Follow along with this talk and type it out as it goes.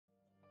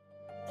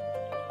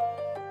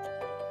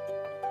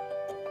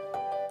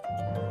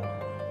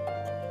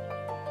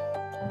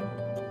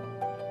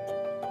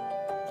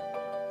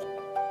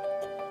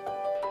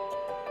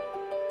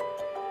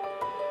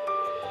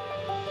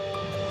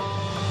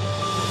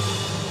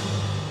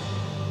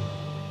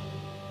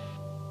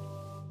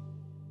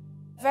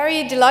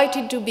very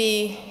delighted to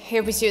be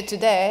here with you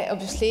today,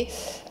 obviously.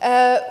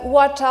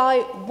 What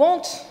I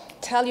won't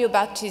tell you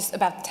about is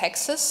about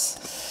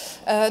Texas.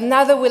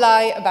 Neither will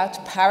I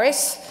about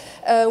Paris.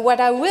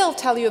 What I will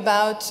tell you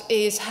about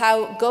is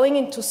how going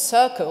into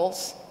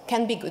circles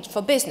can be good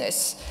for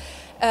business.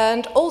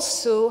 And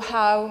also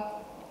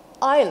how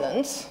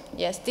Ireland,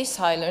 yes, this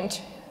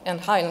island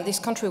and Ireland, this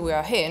country we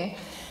are in,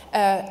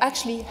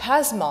 actually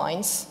has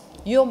mines,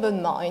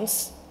 urban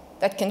mines,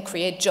 that can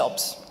create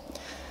jobs.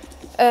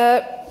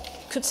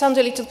 Could sound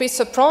a little bit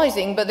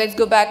surprising, but let's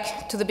go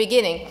back to the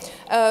beginning.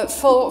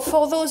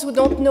 For those who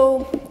don't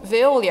know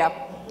Veolia,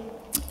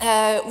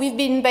 we've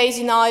been based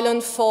in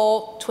Ireland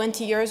for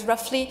 20 years,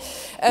 roughly.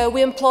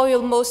 We employ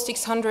almost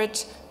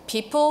 600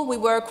 people. We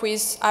work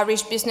with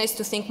Irish business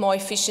to think more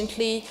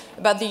efficiently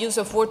about the use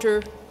of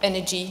water,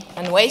 energy,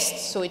 and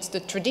waste. So it's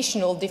the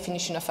traditional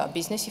definition of our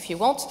business, if you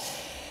want.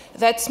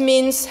 That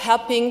means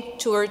helping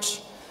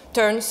towards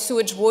turn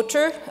sewage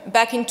water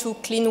back into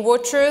clean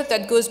water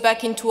that goes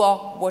back into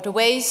our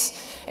waterways,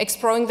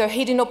 exploring the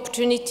hidden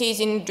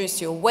opportunities in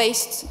industrial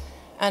waste,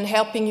 and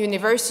helping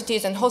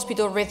universities and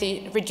hospitals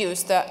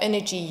reduce their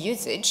energy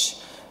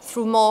usage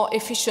through more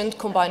efficient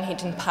combined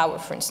heat and power,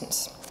 for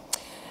instance.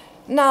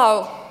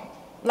 Now,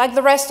 like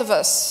the rest of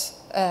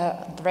us,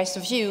 the rest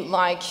of you,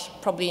 like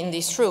probably in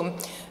this room,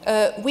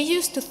 we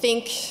used to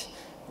think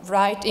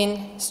right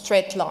in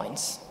straight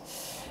lines.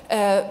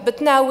 But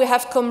now we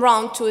have come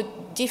round to a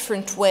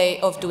different way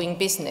of doing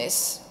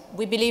business.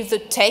 We believe the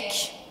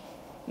take,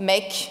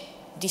 make,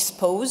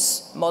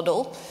 dispose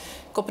model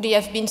companies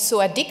have been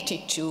so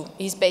addicted to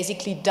is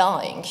basically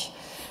dying.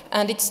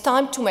 And it's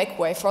time to make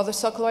way for the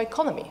circular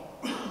economy.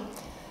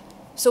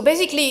 So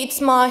basically, it's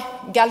my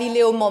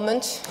Galileo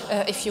moment,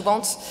 if you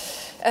want.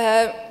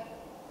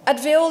 At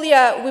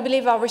Veolia, we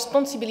believe our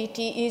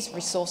responsibility is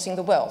resourcing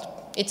the world.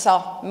 It's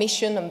our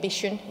mission,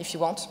 ambition, if you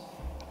want.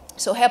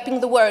 So helping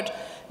the world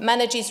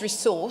manage its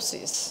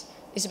resources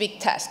is a big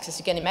task, as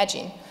you can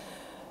imagine.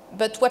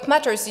 But what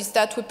matters is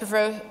that we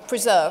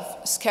preserve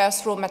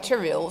scarce raw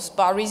materials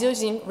by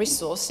reusing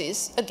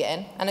resources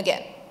again and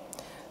again.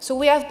 So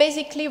we have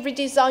basically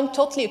redesigned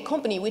totally a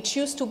company which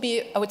used to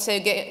be, I would say,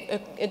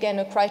 again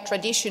a quite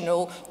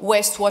traditional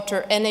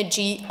wastewater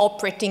energy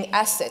operating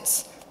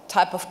assets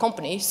type of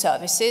company,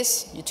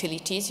 services,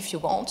 utilities, if you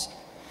want,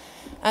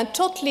 and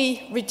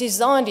totally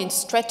redesigned in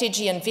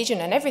strategy and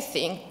vision and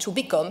everything to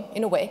become,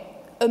 in a way,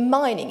 a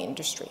mining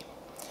industry.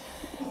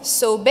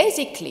 So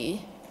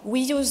basically, we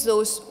use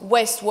those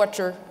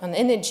wastewater and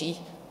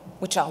energy,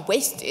 which are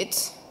wasted,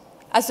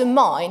 as a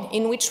mine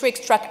in which we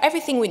extract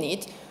everything we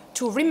need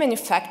to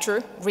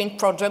remanufacture green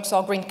products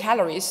or green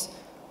calories,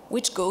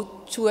 which go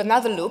to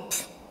another loop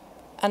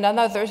and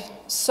another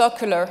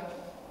circular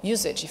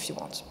usage, if you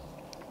want.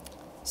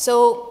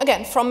 So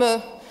again, from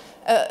a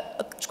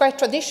quite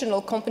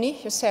traditional company,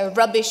 you say a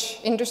rubbish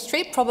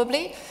industry,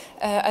 probably,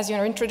 as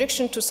your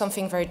introduction to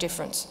something very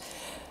different.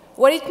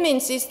 What it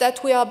means is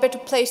that we are a better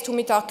place to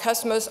meet our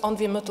customers'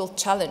 environmental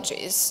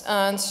challenges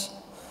and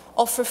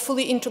offer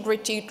fully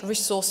integrated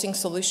resourcing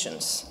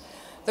solutions.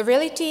 The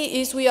reality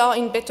is we are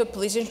in better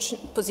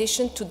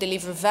position to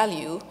deliver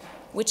value,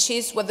 which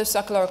is what the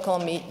circular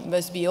economy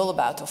must be all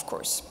about, of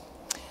course.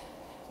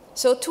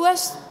 So to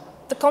us,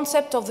 the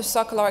concept of the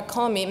circular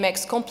economy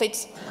makes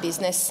complete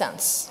business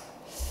sense.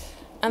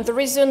 And the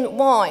reason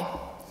why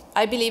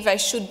I believe I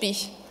should be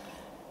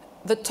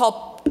the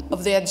top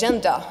of the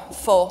agenda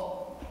for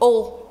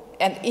all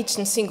and each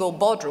and single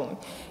boardroom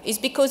is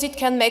because it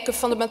can make a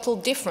fundamental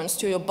difference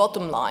to your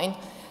bottom line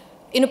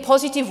in a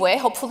positive way,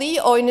 hopefully,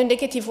 or in a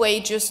negative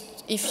way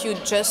if you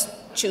just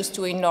choose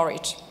to ignore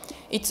it.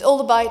 It's all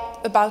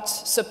about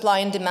supply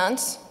and demand.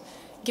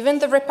 Given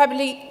the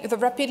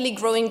rapidly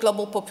growing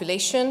global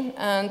population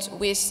and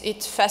with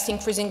its fast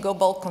increasing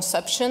global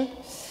consumption,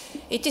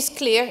 it is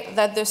clear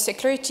that the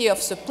security of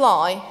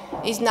supply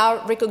is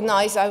now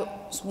recognized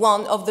as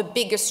one of the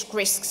biggest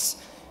risks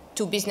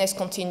to business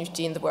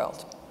continuity in the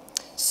world.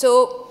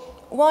 So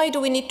why do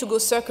we need to go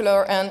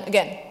circular and,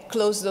 again,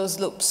 close those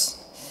loops?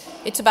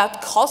 It's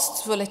about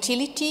cost,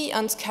 volatility,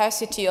 and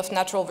scarcity of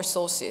natural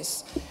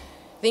resources,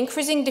 the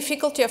increasing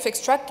difficulty of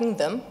extracting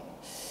them.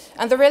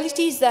 And the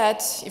reality is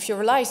that, if you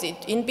realize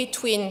it, in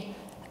between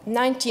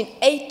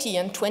 1980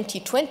 and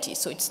 2020,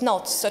 so it's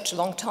not such a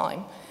long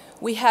time,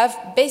 we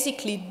have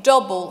basically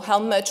double how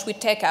much we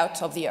take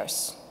out of the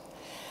earth.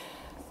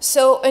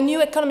 So a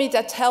new economy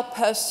that helps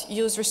us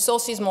use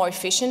resources more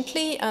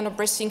efficiently and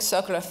embracing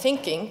circular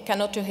thinking can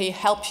not only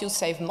help you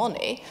save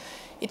money,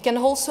 it can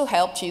also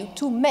help you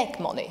to make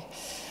money.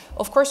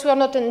 Of course, we are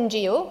not an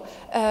NGO,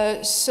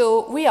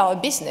 so we are a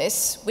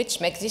business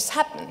which makes this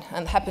happen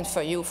and happen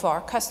for you, for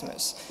our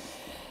customers.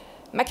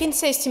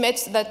 McKinsey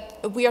estimates that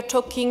we are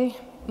talking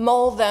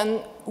more than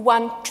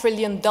 $1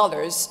 trillion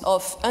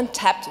of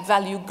untapped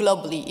value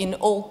globally in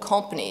all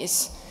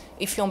companies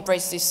if you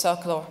embrace this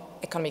circular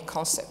economic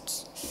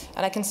concept.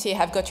 And I can see I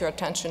have got your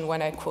attention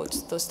when I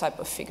quote those type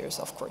of figures,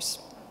 of course.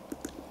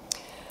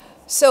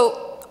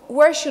 So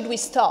where should we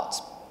start?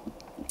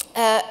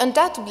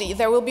 Undoubtedly,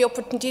 there will be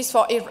opportunities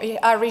for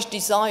Irish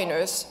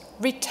designers,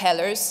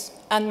 retailers,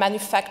 and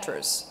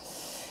manufacturers,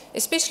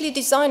 especially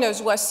designers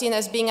who are seen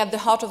as being at the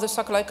heart of the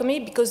circular economy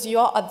because you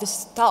are at the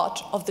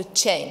start of the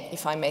chain,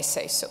 if I may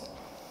say so.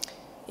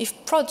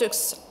 If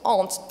products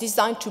aren't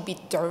designed to be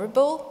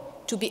durable,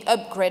 to be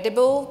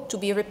upgradable, to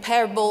be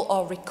repairable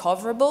or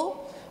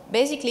recoverable,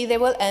 basically they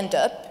will end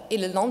up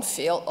in a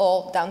landfill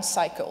or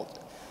downcycled.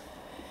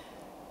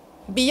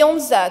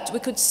 Beyond that, we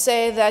could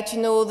say that,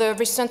 the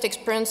recent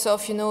experience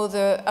of,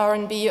 the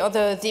R&B or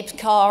the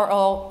Zipcar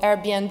or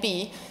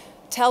Airbnb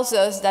tells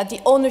us that the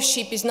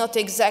ownership is not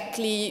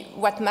exactly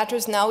what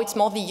matters now, it's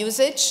more the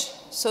usage.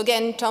 So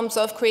again, in terms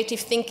of creative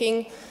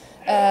thinking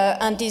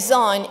and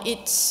design,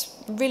 it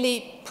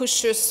really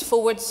pushes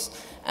forwards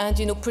and,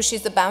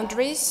 pushes the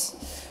boundaries.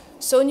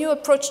 So a new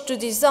approach to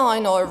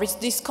design, or a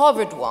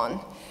rediscovered one,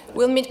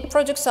 will mean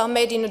products are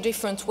made in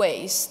different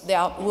ways. They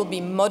will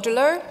be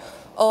modular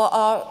or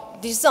are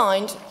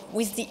designed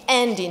with the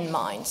end in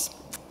mind,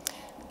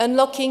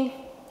 unlocking,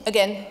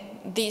 again,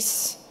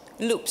 these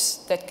loops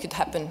that could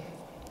happen.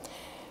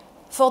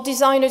 For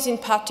designers in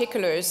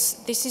particular,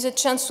 this is a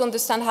chance to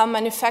understand how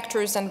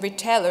manufacturers and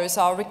retailers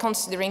are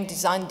reconsidering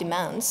design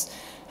demands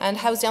and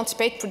how they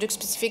anticipate product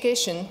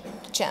specification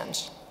to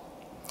change.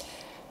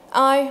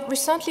 I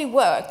recently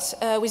worked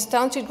with a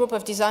talented group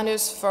of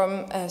designers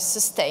from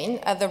Sustain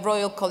at the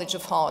Royal College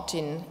of Art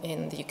in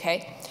the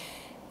UK.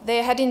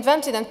 They had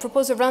invented and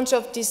proposed a range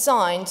of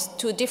designs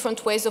to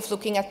different ways of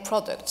looking at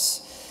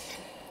products.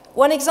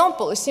 One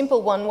example, a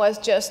simple one, was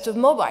just a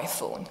mobile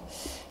phone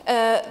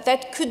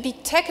that could be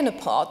taken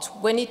apart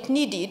when it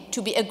needed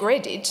to be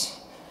upgraded,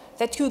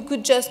 that you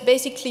could just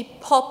basically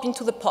pop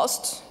into the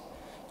post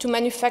to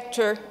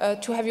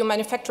have your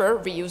manufacturer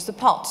reuse the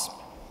parts.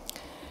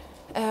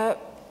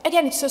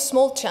 Again, it's a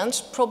small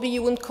change. Probably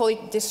you wouldn't call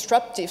it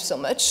disruptive so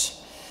much.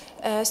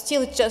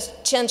 Still, it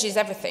just changes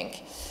everything.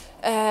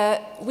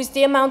 With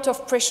the amount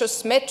of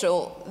precious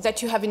metal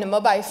that you have in a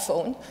mobile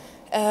phone,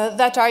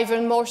 that are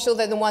even more so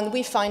than the one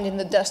we find in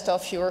the dust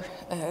of your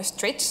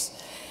streets,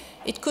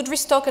 it could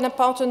restock an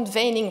important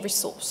veining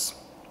resource.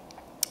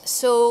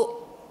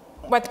 So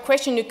what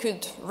question you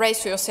could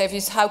raise for yourself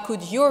is, how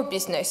could your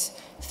business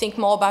think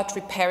more about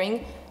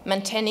repairing,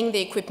 maintaining the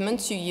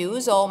equipment you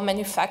use or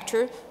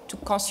manufacture to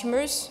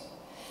consumers?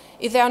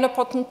 Is there an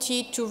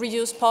opportunity to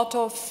reuse part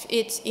of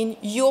it in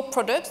your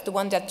product, the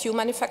one that you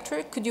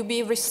manufacture? Could you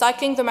be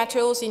recycling the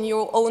materials in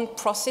your own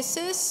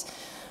processes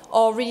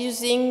or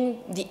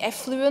reusing the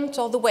effluent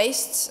or the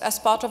wastes as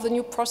part of the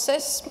new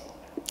process?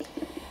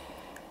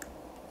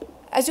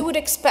 As you would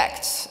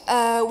expect,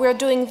 we're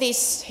doing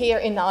this here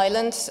in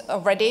Ireland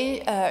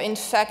already. In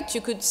fact,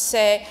 you could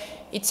say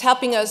it's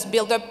helping us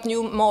build up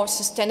new, more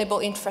sustainable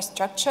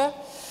infrastructure.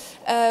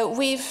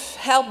 We've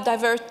helped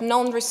divert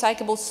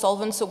non-recyclable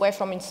solvents away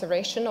from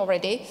incineration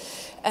already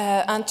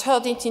and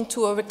turned it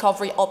into a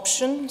recovery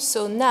option.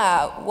 So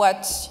now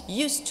what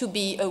used to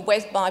be a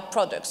waste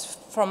byproducts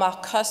from our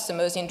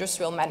customers'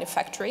 industrial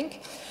manufacturing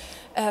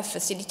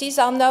facilities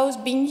are now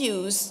being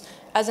used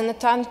as an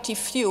alternative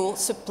fuel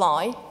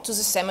supply to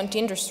the cement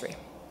industry.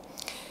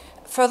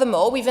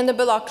 Furthermore, we've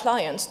enabled our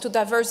clients to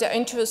divert their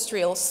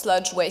industrial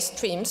sludge waste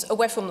streams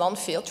away from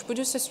landfill to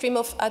produce a stream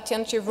of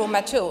alternative raw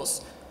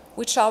materials,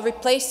 which are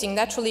replacing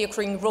naturally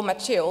occurring raw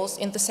materials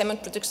in the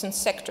cement production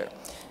sector,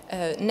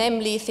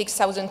 namely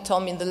 6,000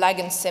 tons in the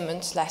Lagan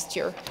cement last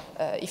year,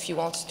 if you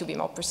want to be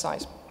more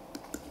precise.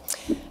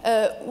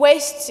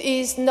 Waste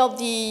is not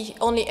the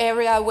only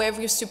area where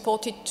we've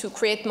supported to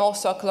create more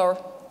circular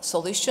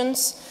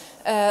solutions.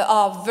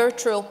 Our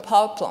virtual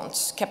power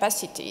plant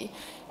capacity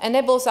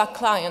enables our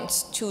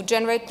clients to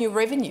generate new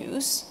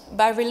revenues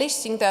by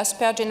releasing their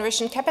spare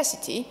generation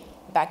capacity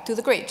back to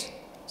the grid.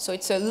 So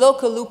it's a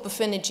local loop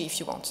of energy, if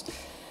you want.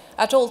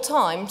 At all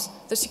times,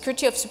 the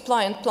security of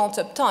supply and plant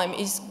uptime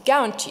is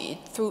guaranteed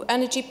through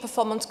energy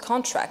performance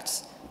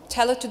contracts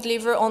tailored to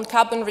deliver on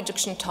carbon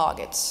reduction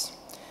targets.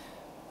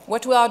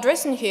 What we are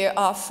addressing here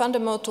are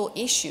fundamental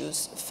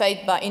issues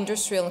faced by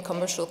industrial and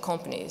commercial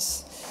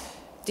companies.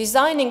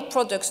 Designing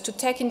products to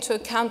take into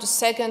account the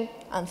second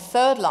and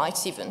third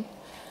lives even,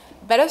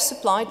 better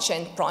supply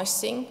chain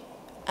pricing,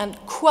 and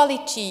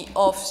quality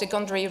of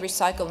secondary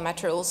recycled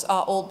materials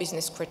are all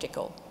business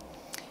critical.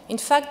 In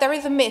fact, there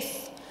is a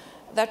myth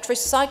that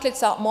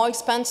recyclates are more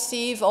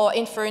expensive or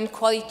inferior in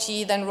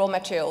quality than raw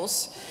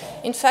materials.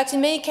 In fact, in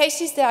many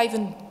cases, they are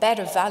even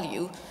better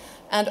value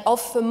and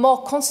offer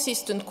more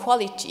consistent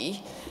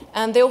quality,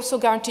 and they also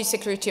guarantee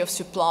security of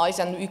supplies,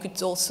 and we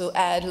could also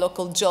add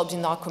local jobs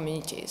in our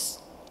communities.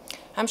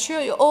 I'm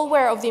sure you're all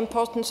aware of the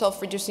importance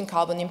of reducing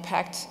carbon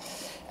impact.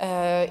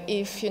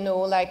 If,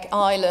 like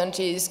Ireland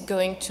is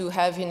going to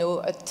have,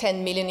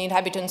 10 million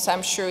inhabitants,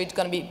 I'm sure it's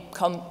going to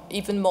become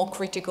even more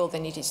critical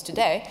than it is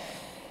today.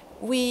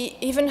 We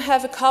even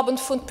have a carbon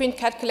footprint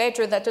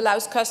calculator that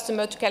allows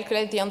customers to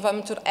calculate the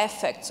environmental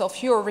effects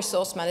of your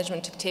resource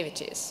management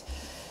activities.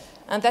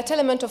 And that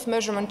element of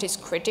measurement is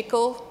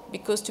critical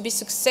because to be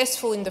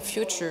successful in the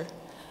future,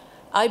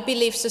 I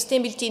believe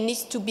sustainability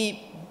needs to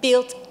be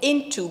built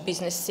into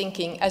business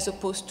thinking as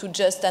opposed to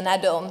just an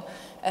add-on,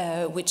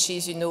 which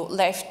is,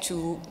 left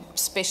to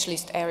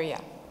specialist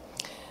area.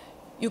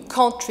 You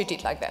can't treat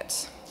it like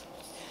that.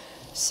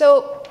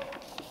 So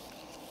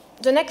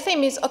the next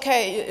thing is,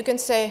 okay, you can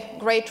say,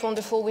 great,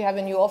 wonderful, we have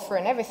a new offer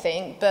and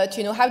everything, but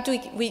how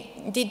did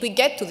we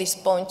get to this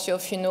point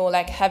of,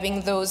 like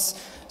having those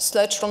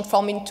sludge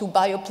transform into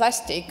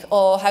bioplastic,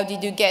 or how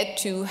did you get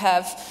to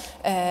have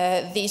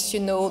this,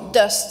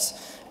 dust,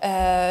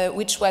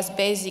 which was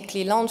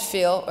basically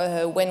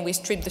landfill when we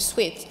stripped the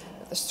streets,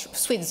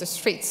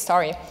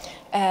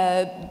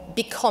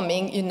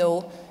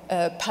 becoming,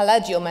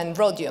 palladium and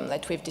rhodium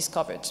that we've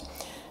discovered.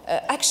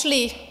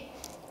 Actually,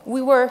 we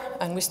were,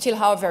 and we still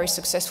are, a very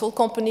successful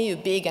company,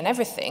 big and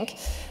everything,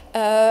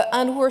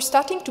 and we're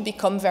starting to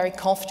become very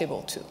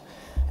comfortable too.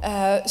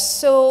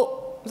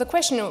 So the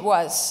question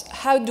was,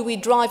 how do we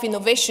drive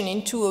innovation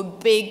into a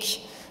big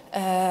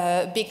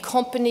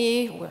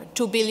company? We're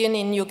 2 billion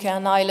in UK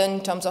and Ireland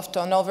in terms of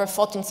turnover,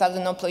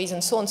 14,000 employees,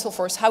 and so on and so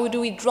forth. How do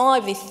we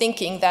drive this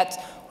thinking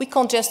that we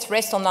can't just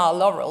rest on our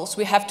laurels?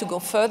 We have to go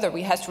further.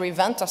 We have to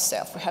reinvent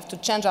ourselves. We have to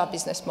change our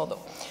business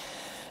model.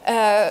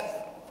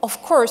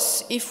 Of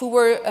course, if we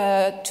were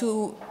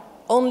to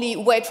only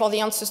wait for the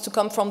answers to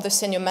come from the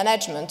senior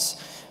management,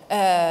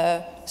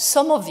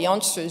 some of the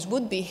answers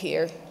would be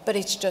here, but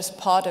it's just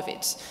part of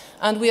it.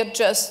 And we are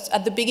just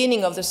at the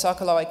beginning of the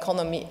circular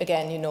economy,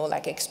 again,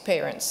 like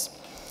experience.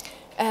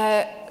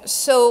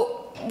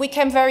 So we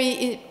came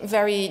very,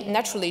 very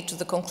naturally to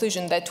the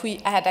conclusion that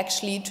we had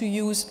actually to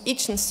use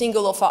each and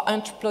single of our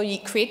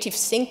employee creative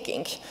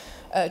thinking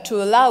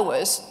to allow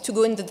us to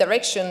go in the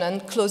direction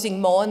and closing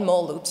more and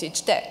more loops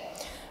each day.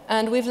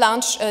 And we've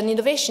launched an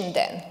innovation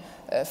den,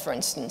 for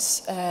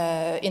instance,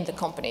 in the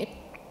company,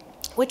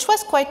 which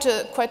was quite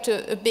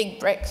a big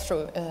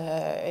breakthrough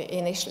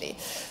initially.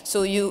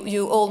 So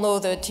you all know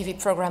the TV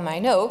program I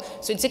know.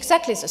 So it's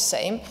exactly the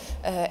same,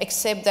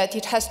 except that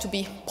it has to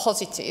be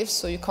positive.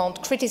 So you can't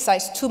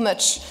criticize too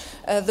much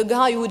the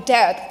guy who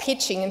dared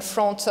pitching in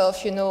front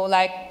of,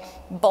 like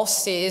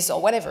bosses or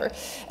whatever.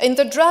 In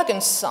the dragon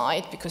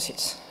side, because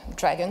it's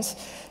dragons,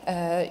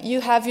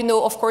 you have,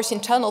 of course,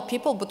 internal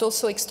people, but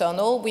also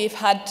external. We've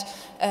had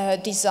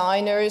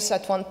designers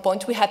at one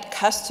point. We had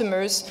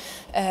customers.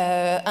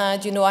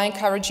 And, I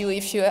encourage you,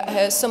 if you,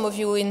 some of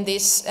you in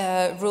this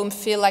room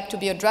feel like to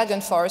be a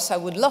dragon for us, I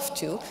would love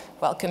to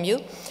welcome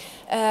you.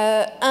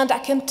 And I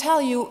can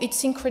tell you,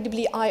 it's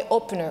incredibly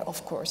eye-opener,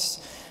 of course.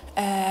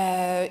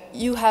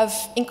 You have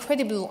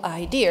incredible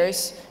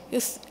ideas,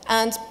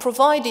 and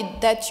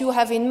provided that you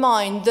have in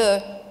mind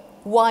the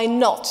why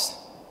not,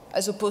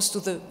 as opposed to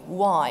the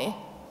why,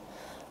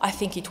 I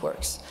think it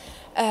works.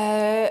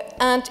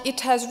 And it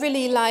has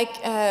really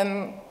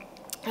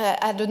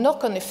had a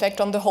knock-on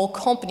effect on the whole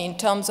company in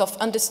terms of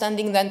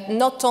understanding that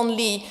not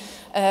only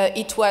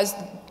it was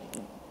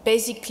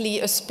basically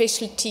a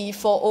specialty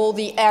for all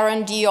the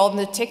R&D or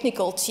the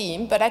technical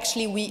team, but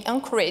actually we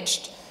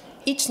encouraged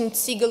each and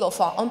single of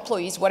our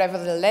employees, whatever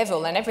the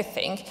level and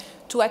everything,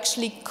 to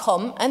actually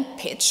come and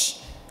pitch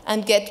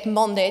and get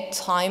money,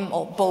 time,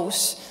 or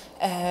both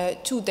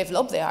to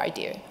develop their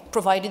idea,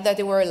 provided that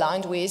they were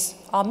aligned with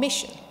our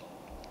mission.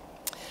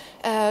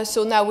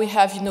 So now we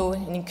have,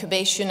 an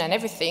incubation and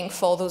everything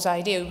for those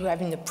ideas who have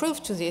been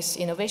approved to this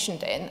innovation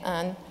den.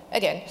 And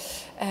again,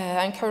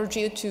 I encourage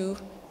you to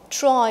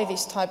try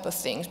this type of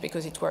things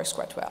because it works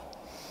quite well.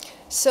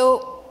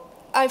 So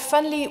I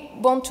finally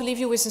want to leave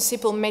you with a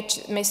simple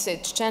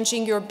message.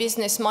 Changing your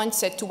business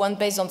mindset to one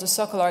based on the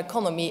circular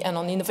economy and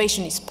on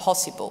innovation is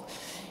possible.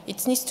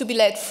 It needs to be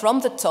led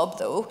from the top,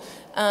 though,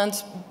 and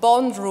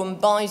boardroom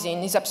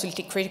buy-in is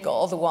absolutely critical.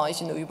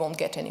 Otherwise, you won't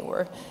get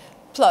anywhere.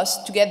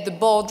 Plus, to get the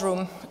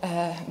boardroom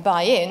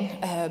buy-in,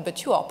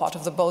 but you are part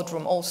of the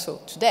boardroom also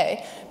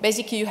today,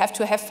 basically you have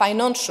to have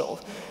financial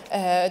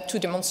to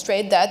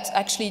demonstrate that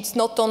actually it's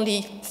not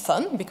only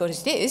fun,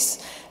 because it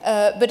is,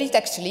 but it's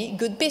actually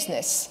good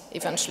business,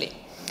 eventually.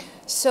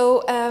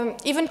 So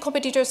even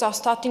competitors are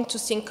starting to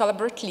think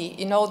collaboratively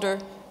in order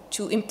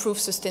to improve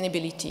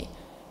sustainability.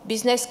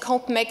 Business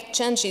can't make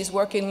changes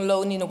working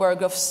alone in a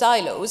world of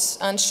silos,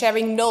 and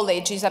sharing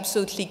knowledge is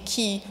absolutely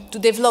key to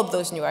develop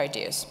those new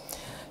ideas.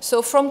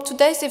 So from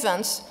today's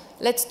events,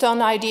 let's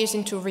turn ideas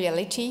into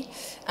reality.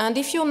 And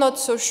if you're not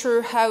so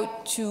sure how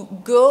to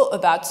go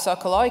about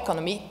circular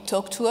economy,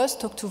 talk to us,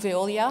 talk to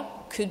Veolia.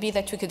 Could be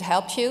that we could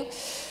help you.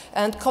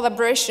 And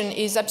collaboration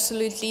is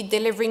absolutely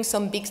delivering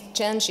some big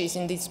changes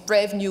in this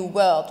brave new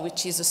world,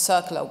 which is a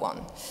circular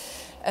one.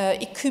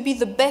 It could be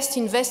the best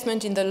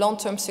investment in the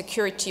long-term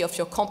security of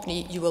your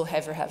company you will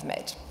ever have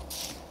made.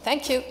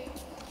 Thank you.